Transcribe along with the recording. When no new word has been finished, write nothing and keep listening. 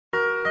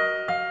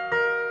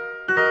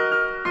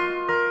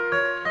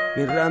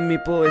Mi rap, mi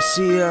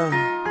poesía.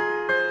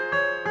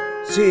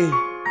 Sí.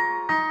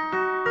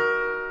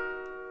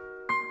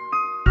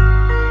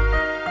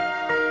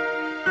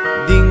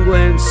 Dingo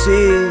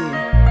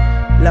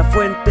Mc, la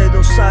fuente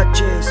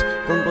 2H's,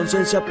 con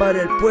conciencia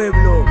para el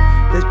pueblo.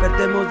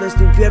 Despertemos de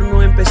este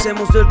infierno,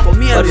 empecemos del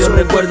comienzo. Varios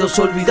recuerdos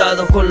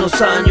olvidados con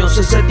los años.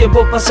 Ese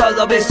tiempo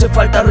pasado a veces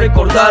falta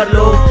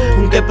recordarlo.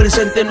 Aunque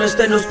presente no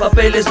esté en los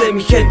papeles de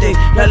mi gente.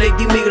 La ley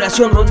de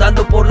inmigración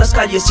rondando por las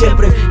calles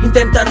siempre.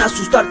 Intentan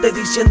asustarte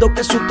diciendo que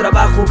es su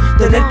trabajo.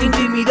 Tener que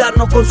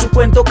intimidarnos con su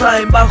cuento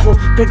caen bajo.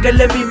 Creen que en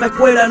la misma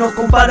escuela nos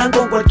comparan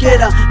con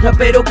cualquiera.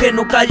 Rapero que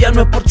no calla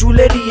no es por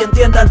chulería,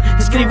 entiendan.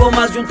 Escribo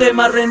más de un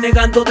tema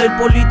renegando del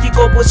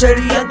político, pues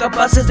serían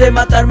capaces de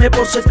matarme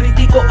por ser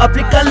crítico.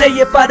 Aplican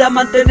leyes para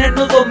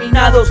mantenernos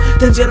dominados.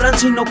 Te encierran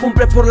si no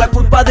cumples por la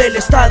culpa del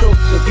Estado.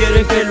 No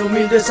quieren que el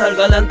humilde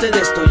salga delante de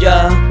esto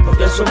ya,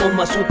 porque somos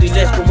más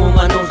útiles como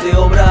manos de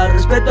obra.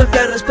 Respeto al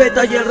que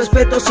respeta y el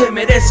respeto se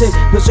merece.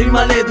 No soy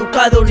mal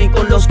educado ni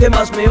con los que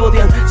más me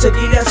odian.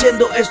 Seguiré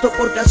haciendo esto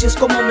porque así es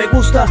como me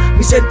gusta.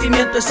 Mi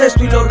sentimiento es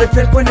esto y lo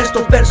reflejo en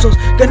estos versos.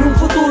 Que en un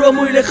futuro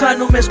muy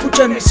lejano me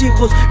escuchen mis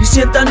hijos y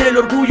sientan el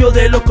orgullo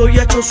de lo que hoy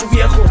ha hecho su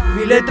viejo.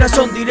 Mis letras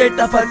son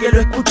directas para que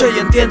lo escuche y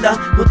entienda.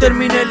 No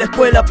terminé la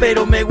escuela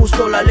pero me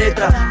gustó la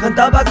letra.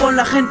 Cantaba con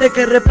la gente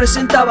que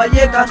representa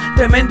Valleca.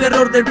 Tremendo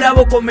error del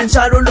Bravo,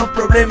 comenzaron los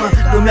problemas.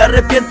 No me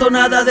arrepiento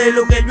nada de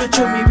lo que yo he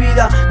hecho en mi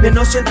vida,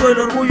 menos siento el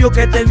orgullo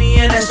que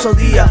tenía en esos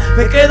días.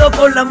 Me quedo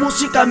con la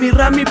música, mi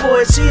rap, mi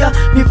poesía,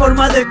 mi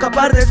forma de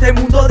escapar de este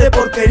mundo de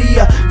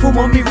porquería.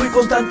 Fumo mi weed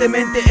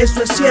constantemente,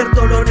 eso es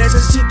cierto, lo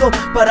necesito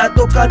para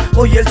tocar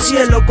hoy el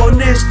cielo.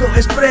 Con esto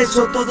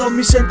expreso todos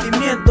mis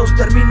sentimientos,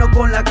 termino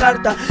con la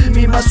carta y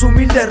mis más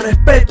humildes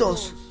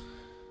respetos.